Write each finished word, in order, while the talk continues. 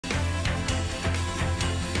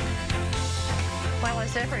Well,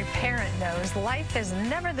 as every parent knows, life is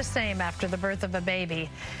never the same after the birth of a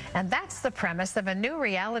baby. And that's the premise of a new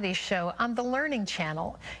reality show on the Learning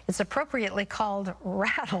Channel. It's appropriately called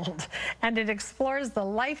Rattled, and it explores the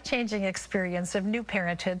life-changing experience of new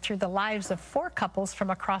parenthood through the lives of 4 couples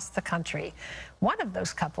from across the country. One of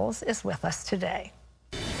those couples is with us today.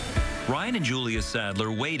 Ryan and Julia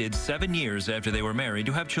Sadler waited 7 years after they were married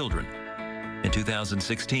to have children. In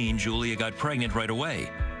 2016, Julia got pregnant right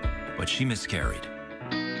away, but she miscarried.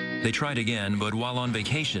 They tried again, but while on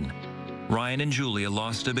vacation, Ryan and Julia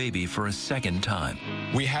lost a baby for a second time.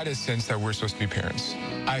 We had a sense that we're supposed to be parents.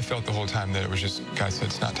 I felt the whole time that it was just, God said,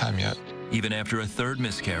 it's not time yet. Even after a 3rd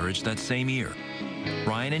miscarriage that same year,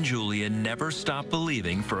 Ryan and Julia never stopped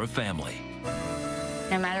believing for a family.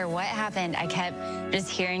 No matter what happened, I kept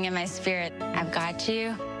just hearing in my spirit, I've got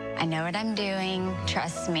you. I know what I'm doing.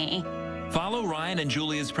 Trust me. Follow Ryan and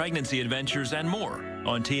Julia's pregnancy adventures and more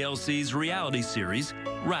on TLC's reality series,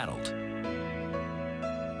 Rattled.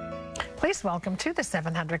 Please welcome to the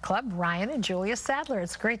 700 Club, Ryan and Julia Sadler.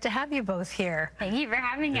 It's great to have you both here. Thank you for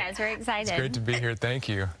having us. We're excited. It's great to be here. Thank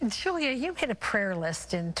you. Julia, you made a prayer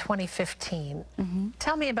list in 2015.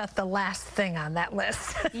 Tell me about the last thing on that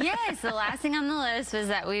list. Yes, the last thing on the list was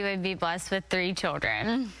that we would be blessed with 3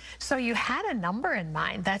 children. So you had a number in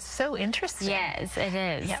mind. That's so interesting. Yes, it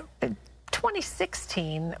is. Yeah.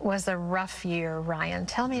 2016 was a rough year, Ryan.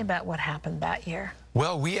 Tell me about what happened that year.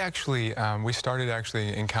 Well, we actually, we started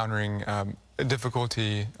actually encountering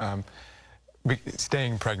difficulty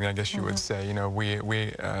staying pregnant, I guess you would say. You know,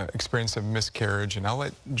 we experienced a miscarriage, and I'll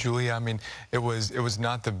let Julia, I mean, it was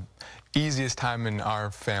not the easiest time in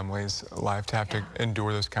our family's life to have to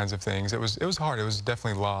endure those kinds of things. It was hard. It was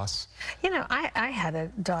definitely loss. You know, I had a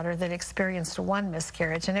daughter that experienced 1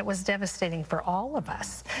 miscarriage, and it was devastating for all of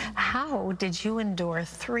us. How did you endure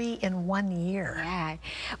 3 in 1 year? Yeah.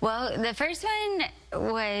 Well, the first one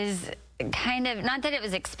was kind of, not that it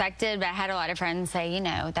was expected, but I had a lot of friends say, you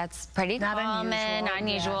know, that's pretty common, not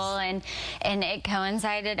unusual. Yes. And it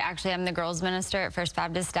coincided, actually, I'm the girls minister at First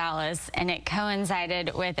Baptist Dallas, and it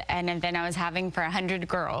coincided with an event I was having for 100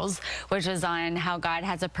 girls, which was on how God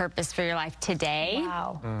has a purpose for your life today.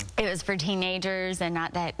 Wow. It was for teenagers, and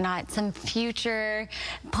not some future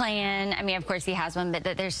plan. I mean, of course he has one, but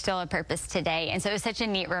that there's still a purpose today. And so it was such a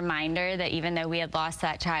neat reminder that even though we had lost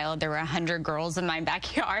that child, there were 100 girls in my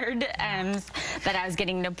backyard that I was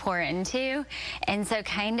getting to pour into. And so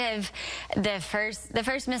kind of the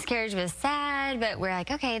first miscarriage was sad, but we're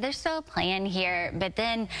like, okay, there's still a plan here. But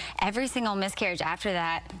then every single miscarriage after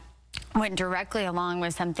that went directly along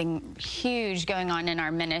with something huge going on in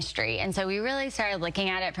our ministry. And so we really started looking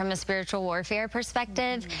at it from a spiritual warfare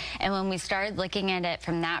perspective. And when we started looking at it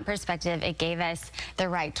from that perspective, it gave us the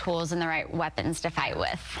right tools and the right weapons to fight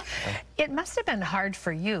with. It must have been hard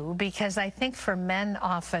for you, because I think for men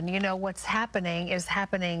often, you know, what's happening is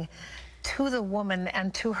happening to the woman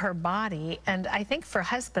and to her body. And I think for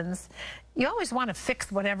husbands, you always want to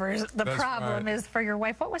fix whatever the problem is for your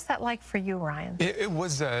wife. What was that like for you, Ryan? It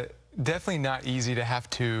was definitely not easy to have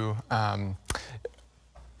to kind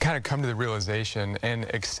of come to the realization and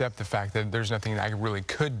accept the fact that there's nothing that I really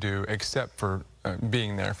could do except for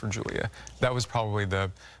being there for Julia. That was probably the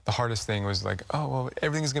hardest thing, was like, oh, well,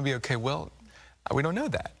 everything's going to be okay. Well, we don't know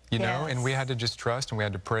that, you know, and we had to just trust, and we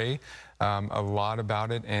had to pray a lot about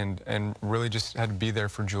it, and really just had to be there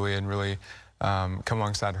for Julia and really come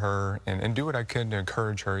alongside her and do what I could to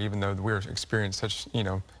encourage her, even though we were experiencing such, you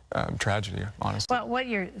know, tragedy, honestly. Well, what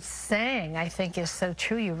you're saying, I think, is so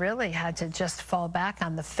true. You really had to just fall back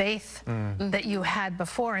on the faith that you had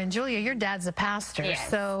before. And Julia, your dad's a pastor. Yes.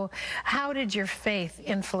 So how did your faith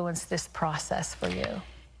influence this process for you?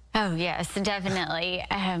 Oh, yes, definitely.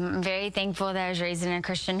 I'm very thankful that I was raised in a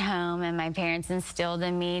Christian home, and my parents instilled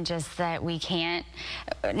in me just that we can't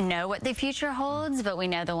know what the future holds, but we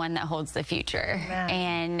know the one that holds the future.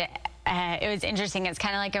 And it was interesting. It's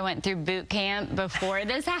kind of like I went through boot camp before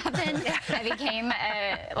this happened. I became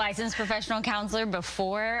a licensed professional counselor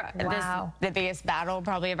before the biggest battle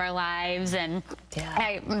probably of our lives. And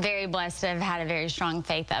I'm very blessed to have had a very strong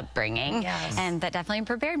faith upbringing. And that definitely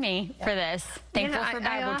prepared me for this. Thankful for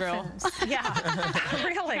Bible drill.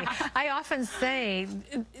 Really. I often say,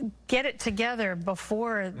 get it together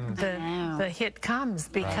before the hit comes,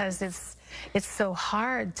 because it's so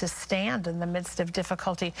hard to stand in the midst of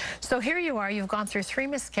difficulty. So here you are, you've gone through 3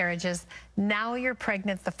 miscarriages, now you're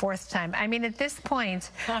pregnant the 4th time. I mean, at this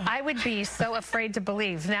point, I would be so afraid to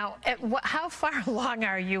believe. Now, how far along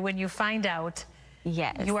are you when you find out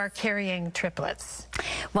Yes. you are carrying triplets.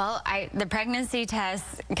 Well, the pregnancy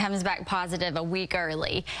test comes back positive a week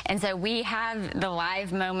early. And so we have the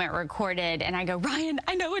live moment recorded, and I go, Ryan,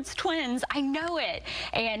 I know it's twins. I know it.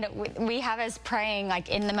 And we have us praying like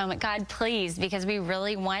in the moment, God, please, because we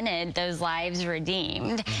really wanted those lives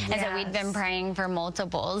redeemed. Yes. And so we'd been praying for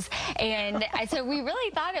multiples. And so we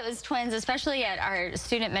really thought it was twins, especially at our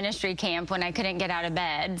student ministry camp when I couldn't get out of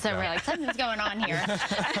bed. So we're like, something's going on here.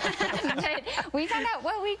 But we found out,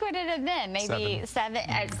 what week would it have been? Maybe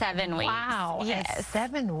 7 weeks. Wow, yes. at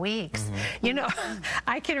 7 weeks. You know,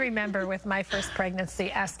 I can remember with my first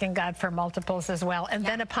pregnancy asking God for multiples as well, and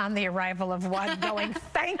then upon the arrival of one going,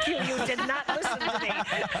 thank you, you did not listen to me.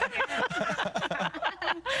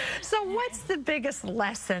 So what's the biggest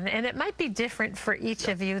lesson, and it might be different for each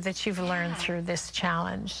of you, that you've learned through this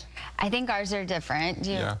challenge? I think ours are different.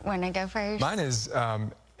 Do you want to go first? Mine is,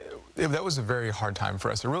 that was a very hard time for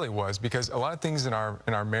us. It really was, because a lot of things in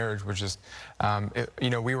our marriage was just, you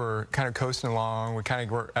know, we were kind of coasting along. We kind of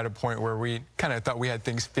were at a point where we kind of thought we had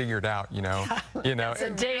things figured out. You know, It's a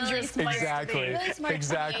dangerous place exactly,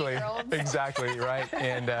 to be. exactly, right.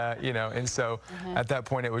 And you know, and so at that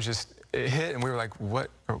point it was just, it hit, and we were like,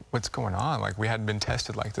 what's going on? Like, we hadn't been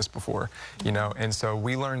tested like this before, you know. And so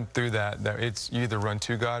we learned through that it's, you either run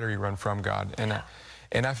to God or you run from God.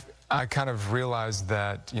 And I kind of realized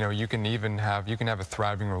that, you know, you can have a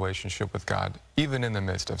thriving relationship with God even in the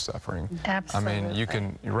midst of suffering. Absolutely. I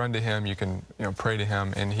mean, you run to Him, you can, you know, pray to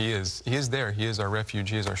Him, and He is there. He is our refuge.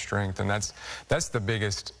 He is our strength, and that's the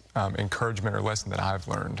biggest encouragement or lesson that I've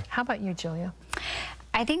learned. How about you, Julia?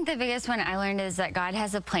 I think the biggest one I learned is that God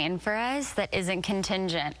has a plan for us that isn't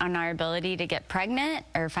contingent on our ability to get pregnant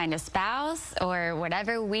or find a spouse or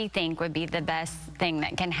whatever we think would be the best thing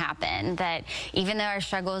that can happen. That even though our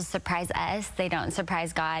struggles surprise us, they don't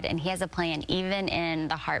surprise God, and He has a plan even in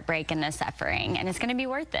the heartbreak and the suffering, and it's going to be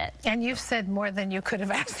worth it. And you've said more than you could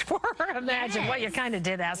have asked for or imagined. Well, you kind of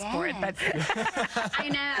did ask for it, but I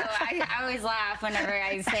know. I always laugh whenever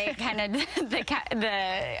I say kind of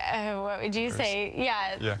what would you say?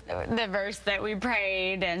 The verse that we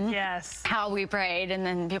prayed and how we prayed, and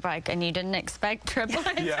then people are like, and you didn't expect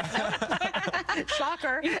triplets?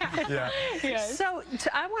 Shocker. So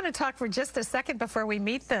I want to talk for just a second before we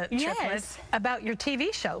meet the triplets about your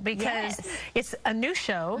TV show, because it's a new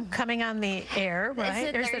show coming on the air,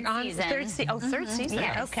 right? It's the third season. Third season.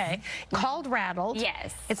 Okay. Called Rattled.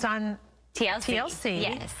 Yes. It's on TLC.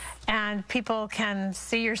 Yes. And people can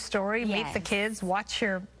see your story, meet the kids, watch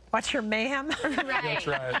your mayhem. Right. That's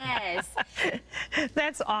right. Yes.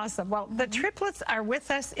 That's awesome. Well, the triplets are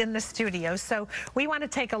with us in the studio, so we want to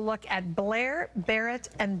take a look at Blair, Barrett,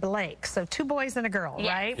 and Blake. So 2 boys and a girl,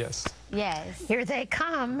 right? Yes. Yes. Here they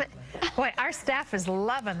come. Boy, our staff is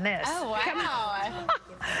loving this. Oh, wow.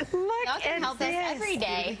 Look Y'all can at help this. us every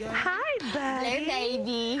day. Hi, buddy. Hello,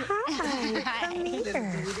 baby. Hi. Come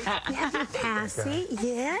here. You have a passy?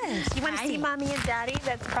 Yes. You want to see Mommy and Daddy?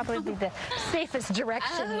 That's probably the safest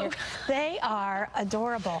direction here. They are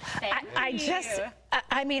adorable.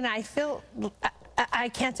 I mean, I feel, I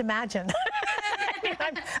can't imagine.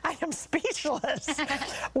 I am speechless.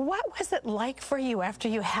 What was it like for you after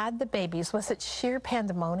you had the babies? Was it sheer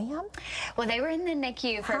pandemonium? Well, they were in the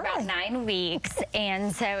NICU for about 9 weeks,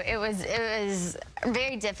 and so it was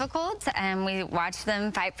very difficult. We watched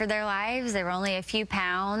them fight for their lives. They were only a few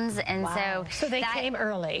pounds, and so they came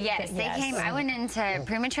early. Yes, they came. I went into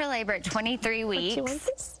premature labor at 23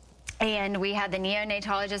 weeks. And we had the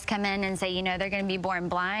neonatologist come in and say, you know, they're going to be born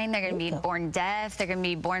blind, they're going to be born deaf, they're going to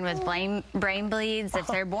be born with brain bleeds if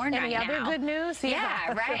they're born right now. Any other good news?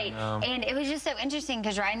 Yeah, right. And it was just so interesting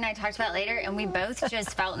because Ryan and I talked about it later, and we both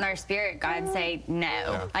just felt in our spirit God say,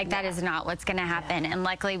 no, like that is not what's going to happen. And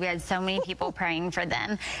luckily we had so many people praying for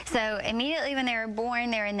them. So immediately when they were born,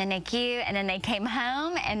 they were in the NICU, and then they came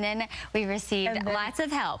home, and then we received lots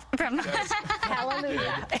of help from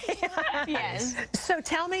Hallelujah. Yes. So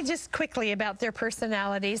tell me just quickly about their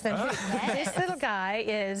personalities. And this little guy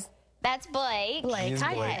is... That's Blake. He's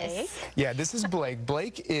Hi, Blake. Blake. Yeah, this is Blake.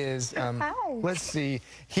 Blake is, let's see,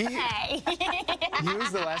 he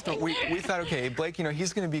was the last one. We thought, okay, Blake, you know,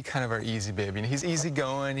 he's going to be kind of our easy baby. And he's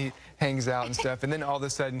easygoing, he hangs out and stuff. And then all of a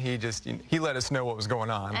sudden, he let us know what was going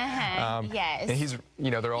on. Yes. And he's, you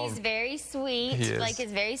know, he's very sweet. He is. Blake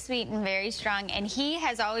is very sweet and very strong. And he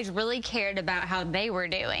has always really cared about how they were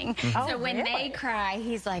doing. So when they cry,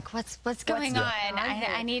 he's like, what's going on?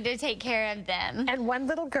 I need to take care of them. And one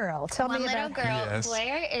little girl. Tell me about little girl. Yes.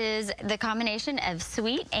 Blair is the combination of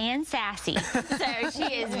sweet and sassy. So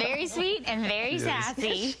she is very sweet and very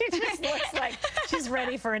sassy. She just looks like she's She's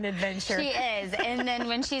ready for an adventure. She is. And then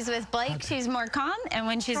when she's with Blake, she's more calm. And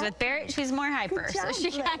when she's with Barrett, she's more hyper. Good job,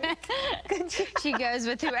 So she goes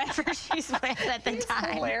with whoever she's with at the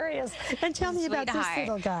time. Hilarious. And tell me about this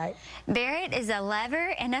little guy. Barrett is a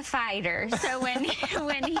lover and a fighter. So when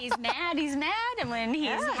he's mad, he's mad. And when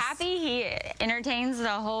he's happy, he entertains the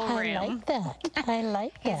whole room. I like that. I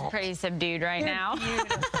like that. He's pretty subdued right now.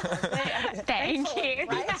 Thank you.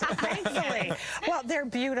 Right? Thankfully. Well, they're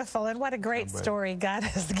beautiful, and what a great story God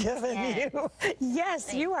has given you.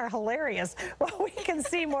 Yes, you are hilarious. Well, we can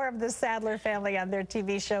see more of the Sadler family on their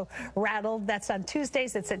TV show, Rattled. That's on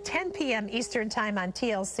Tuesdays. It's at 10 p.m. Eastern Time on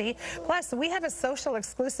TLC. Plus, we have a social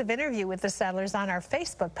exclusive interview with the Sadlers on our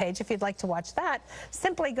Facebook page. If you'd like to watch that,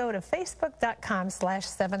 simply go to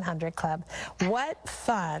facebook.com/700club. What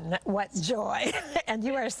fun. What joy. And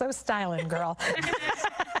you are so styling, girl.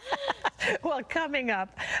 Well, coming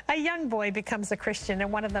up, a young boy becomes a Christian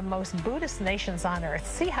in one of the most Buddhist nations on earth.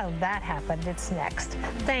 See how that happened. It's next.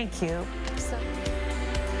 Thank you.